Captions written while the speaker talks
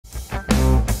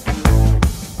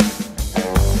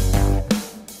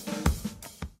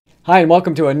Hi and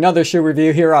welcome to another shoe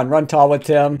review here on Run Tall with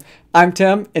Tim. I'm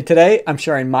Tim and today I'm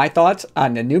sharing my thoughts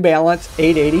on the New Balance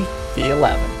 880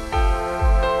 V11.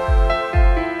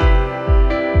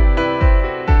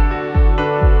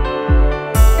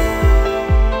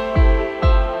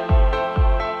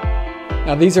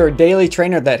 Now these are a daily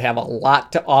trainer that have a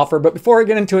lot to offer, but before I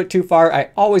get into it too far, I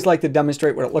always like to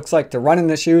demonstrate what it looks like to run in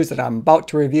the shoes that I'm about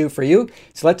to review for you.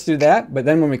 So let's do that, but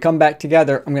then when we come back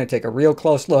together, I'm going to take a real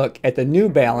close look at the New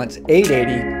Balance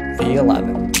 880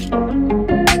 V11.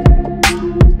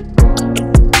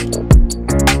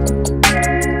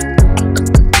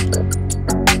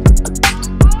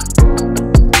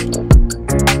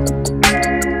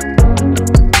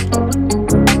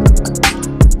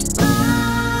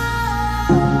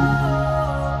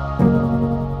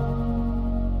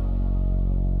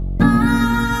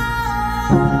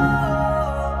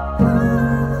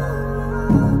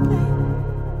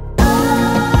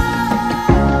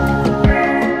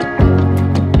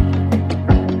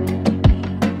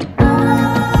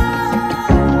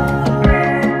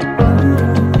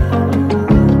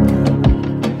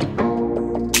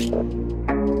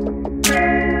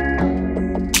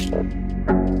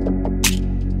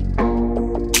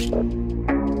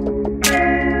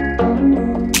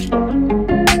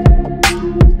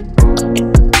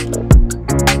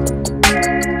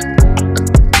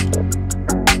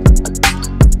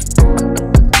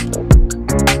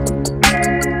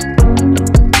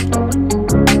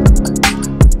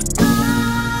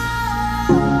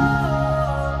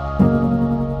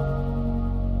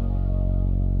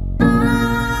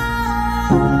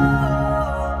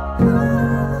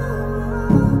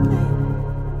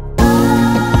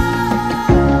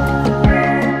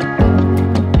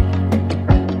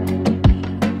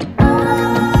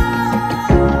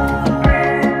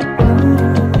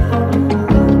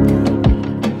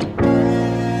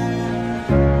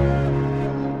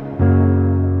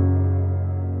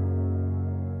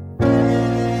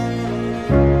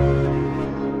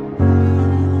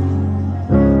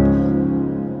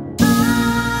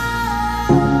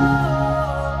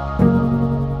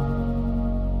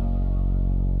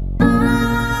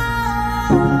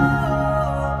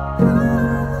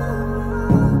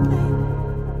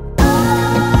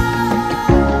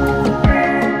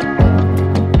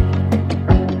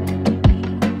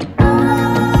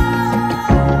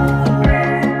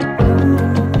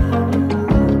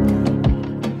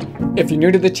 If you're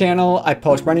new to the channel, I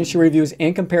post running shoe reviews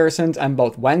and comparisons on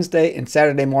both Wednesday and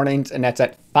Saturday mornings, and that's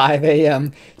at 5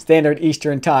 a.m. Standard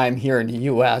Eastern Time here in the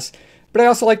US. But I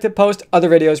also like to post other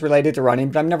videos related to running,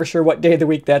 but I'm never sure what day of the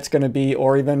week that's going to be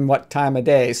or even what time of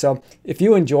day. So if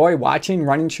you enjoy watching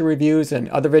running shoe reviews and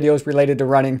other videos related to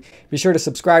running, be sure to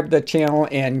subscribe to the channel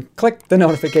and click the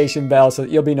notification bell so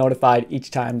that you'll be notified each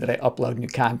time that I upload new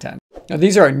content. Now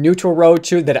these are a neutral road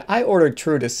shoe that I ordered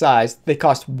true to size. They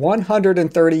cost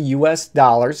 $130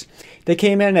 US. They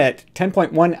came in at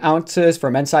 10.1 ounces for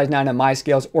men's size 9 on my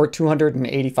scales or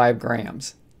 285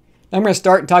 grams. I'm going to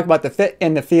start and talk about the fit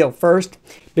and the feel first.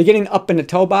 Beginning up in the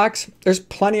toe box, there's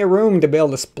plenty of room to be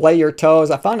able to splay your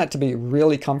toes. I found that to be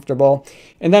really comfortable.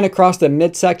 And then across the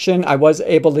midsection, I was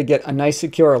able to get a nice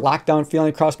secure lockdown feeling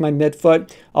across my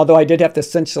midfoot, although I did have to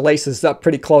cinch the laces up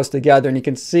pretty close together, and you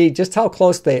can see just how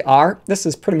close they are. This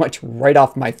is pretty much right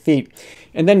off my feet.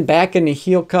 And then back in the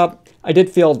heel cup, I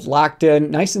did feel locked in,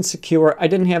 nice and secure. I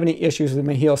didn't have any issues with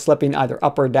my heel slipping either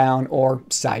up or down or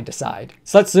side to side.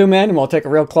 So let's zoom in and we'll take a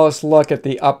real close look at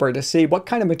the upper to see what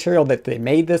kind of material that they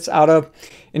made this out of.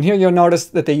 And here you'll notice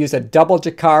that they use a double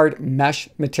jacquard mesh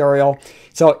material.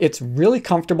 So it's really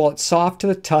comfortable. It's soft to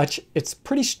the touch. It's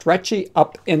pretty stretchy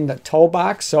up in the toe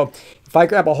box. So if I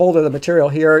grab a hold of the material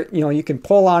here, you can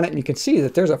pull on it and you can see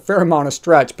that there's a fair amount of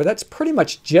stretch, but that's pretty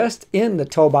much just in the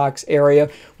toe box area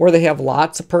where they have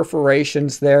lots of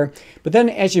perforations there. But then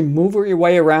as you move your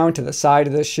way around to the side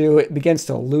of the shoe, it begins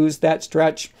to lose that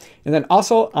stretch. And then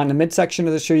also on the midsection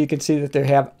of the shoe, you can see that they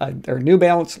have their New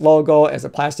Balance logo as a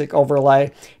plastic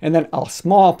overlay, and then a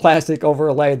small plastic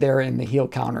overlay there in the heel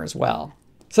counter as well.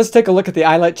 So let's take a look at the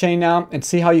eyelet chain now and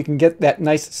see how you can get that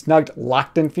nice snugged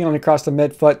locked in feeling across the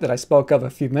midfoot that I spoke of a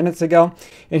few minutes ago.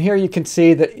 And here you can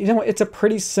see that, it's a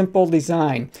pretty simple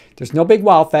design. There's no big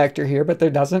wow factor here, but there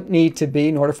doesn't need to be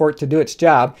in order for it to do its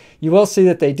job. You will see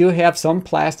that they do have some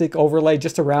plastic overlay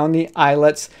just around the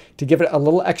eyelets to give it a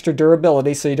little extra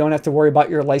durability so you don't have to worry about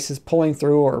your laces pulling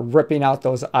through or ripping out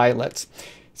those eyelets.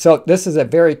 So this is a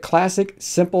very classic,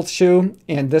 simple shoe,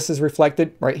 and this is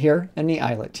reflected right here in the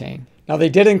eyelet chain. Now they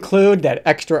did include that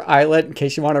extra eyelet in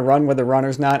case you want to run with a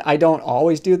runner's knot. I don't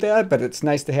always do that, but it's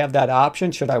nice to have that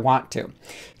option should I want to.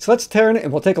 So let's turn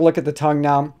and we'll take a look at the tongue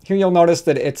now. Here you'll notice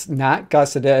that it's not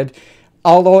gusseted,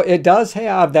 although it does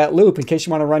have that loop in case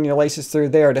you want to run your laces through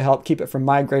there to help keep it from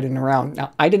migrating around.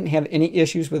 Now, I didn't have any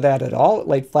issues with that at all. It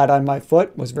laid flat on my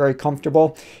foot, was very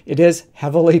comfortable. It is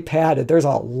heavily padded. There's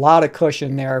a lot of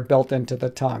cushion there built into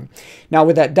the tongue. Now,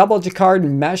 with that double jacquard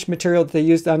mesh material that they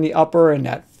used on the upper and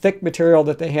that thick material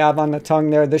that they have on the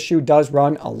tongue there, this shoe does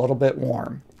run a little bit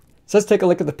warm. So let's take a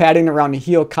look at the padding around the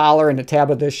heel collar and the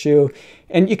tab of this shoe.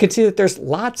 And you can see that there's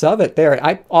lots of it there.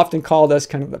 I often call this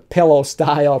kind of the pillow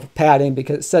style of padding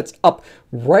because it sets up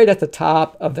right at the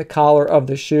top of the collar of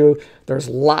the shoe. There's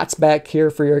lots back here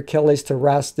for your Achilles to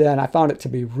rest in. I found it to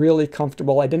be really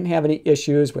comfortable. I didn't have any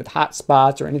issues with hot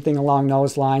spots or anything along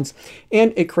those lines.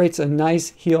 And it creates a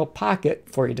nice heel pocket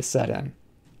for you to set in.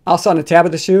 Also on the tab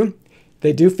of the shoe,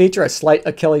 they do feature a slight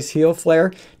Achilles heel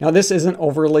flare. Now this isn't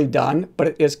overly done, but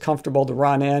it is comfortable to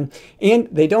run in. And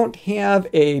they don't have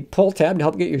a pull tab to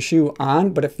help get your shoe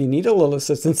on, but if you need a little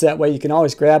assistance that way, you can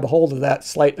always grab a hold of that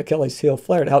slight Achilles heel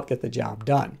flare to help get the job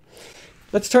done.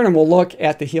 Let's turn and we'll look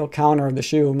at the heel counter of the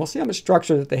shoe and we'll see how much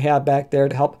structure that they have back there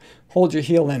to help hold your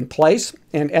heel in place.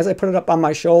 And as I put it up on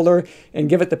my shoulder and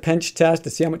give it the pinch test to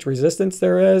see how much resistance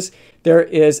there is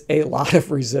a lot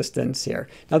of resistance here.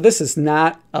 Now this is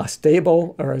not a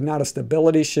stable or not a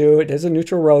stability shoe. It is a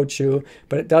neutral road shoe,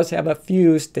 but it does have a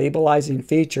few stabilizing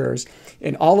features.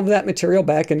 And all of that material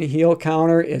back in the heel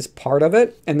counter is part of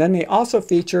it. And then they also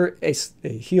feature a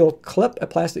heel clip, a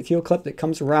plastic heel clip that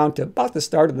comes around to about the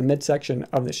start of the midsection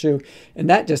of the shoe. And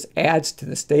that just adds to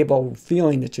the stable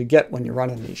feeling that you get when you're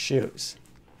running these shoes.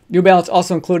 New Balance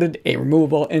also included a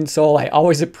removable insole. I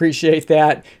always appreciate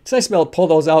that. It's nice to be able to pull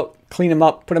those out, clean them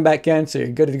up, put them back in so you're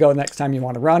good to go next time you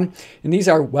want to run. And these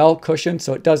are well cushioned,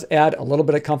 so it does add a little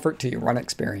bit of comfort to your run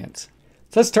experience.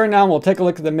 So let's turn now and we'll take a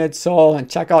look at the midsole and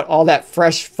check out all that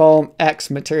Fresh Foam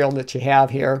X material that you have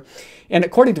here. And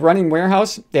according to Running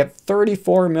Warehouse, they have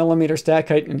 34 millimeter stack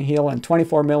height in the heel and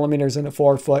 24 millimeters in the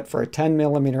forefoot for a 10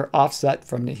 millimeter offset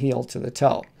from the heel to the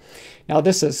toe. Now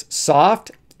this is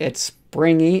soft, it's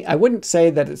springy. I wouldn't say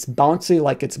that it's bouncy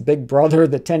like its big brother,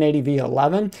 the 1080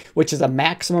 V11, which is a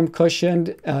maximum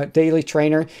cushioned daily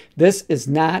trainer. This is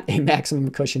not a maximum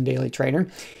cushioned daily trainer,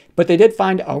 but they did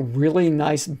find a really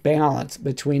nice balance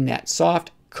between that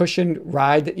soft cushioned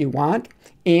ride that you want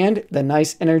and the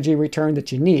nice energy return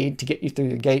that you need to get you through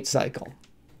your gait cycle.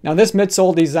 Now this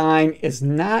midsole design is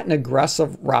not an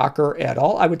aggressive rocker at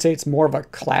all. I would say it's more of a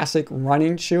classic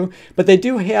running shoe, but they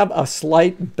do have a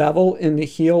slight bevel in the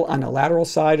heel on the lateral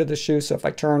side of the shoe. So if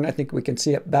I turn, I think we can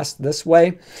see it best this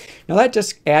way. Now that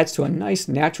just adds to a nice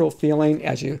natural feeling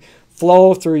as you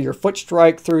flow through your foot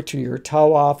strike through to your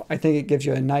toe off. I think it gives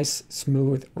you a nice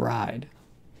smooth ride.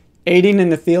 Aiding in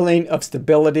the feeling of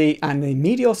stability on the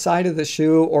medial side of the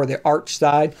shoe or the arch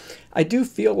side, I do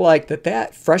feel like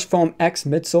that Fresh Foam X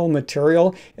midsole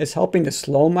material is helping to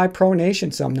slow my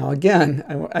pronation some. Now again,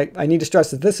 I need to stress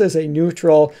that this is a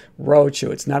neutral road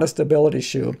shoe. It's not a stability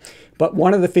shoe. But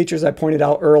one of the features I pointed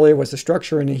out earlier was the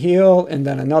structure in the heel, and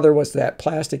then another was that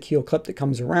plastic heel clip that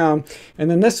comes around. And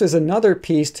then this is another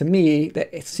piece to me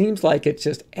that it seems like it's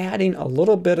just adding a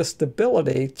little bit of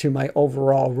stability to my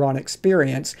overall run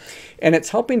experience. And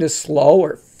it's helping to slow,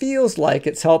 or feels like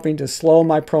it's helping to slow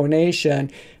my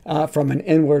pronation from an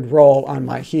inward roll on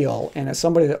my heel. And as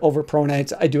somebody that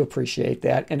overpronates, I do appreciate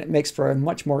that, and it makes for a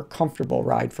much more comfortable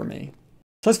ride for me.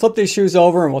 So let's flip these shoes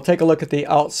over and we'll take a look at the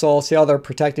outsole, see how they're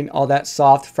protecting all that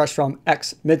soft Fresh Foam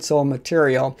X midsole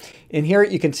material. In here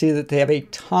you can see that they have a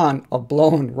ton of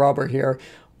blown rubber here,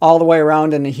 all the way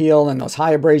around in the heel and those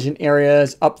high abrasion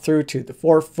areas, up through to the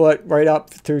forefoot, right up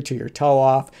through to your toe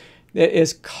off. It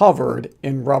is covered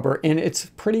in rubber and it's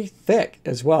pretty thick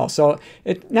as well. So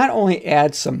it not only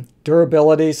adds some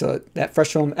durability, so that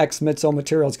Fresh Foam X midsole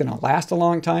material is going to last a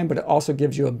long time, but it also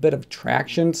gives you a bit of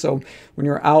traction. So when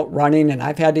you're out running, and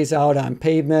I've had these out on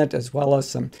pavement as well as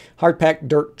some hard-packed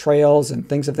dirt trails and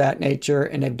things of that nature,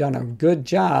 and they've done a good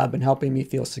job in helping me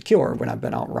feel secure when I've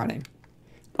been out running.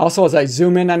 Also, as I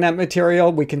zoom in on that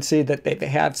material, we can see that they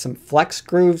have some flex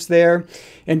grooves there.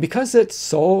 And because it's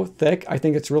so thick, I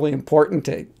think it's really important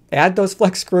to add those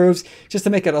flex grooves just to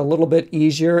make it a little bit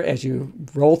easier as you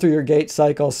roll through your gait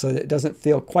cycle so that it doesn't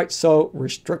feel quite so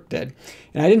restricted.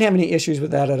 And I didn't have any issues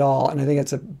with that at all. And I think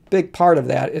it's a big part of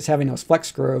that is having those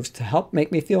flex grooves to help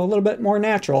make me feel a little bit more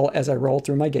natural as I roll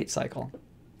through my gait cycle.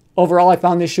 Overall, I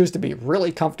found these shoes to be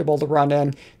really comfortable to run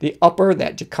in. The upper,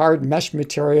 that jacquard mesh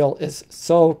material, is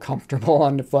so comfortable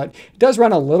on the foot. It does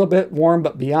run a little bit warm,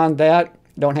 but beyond that,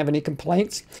 don't have any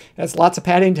complaints. It has lots of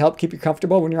padding to help keep you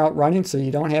comfortable when you're out running, so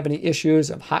you don't have any issues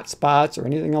of hot spots or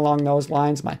anything along those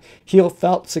lines. My heel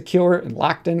felt secure and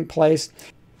locked in place.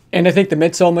 And I think the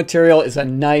midsole material is a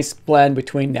nice blend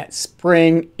between that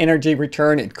spring, energy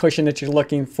return, and cushion that you're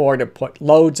looking for to put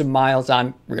loads of miles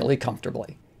on really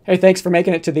comfortably. Hey, thanks for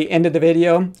making it to the end of the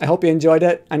video. I hope you enjoyed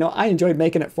it. I know I enjoyed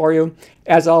making it for you.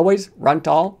 As always, run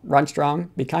tall, run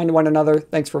strong, be kind to one another.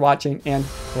 Thanks for watching, and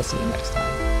we'll see you next time.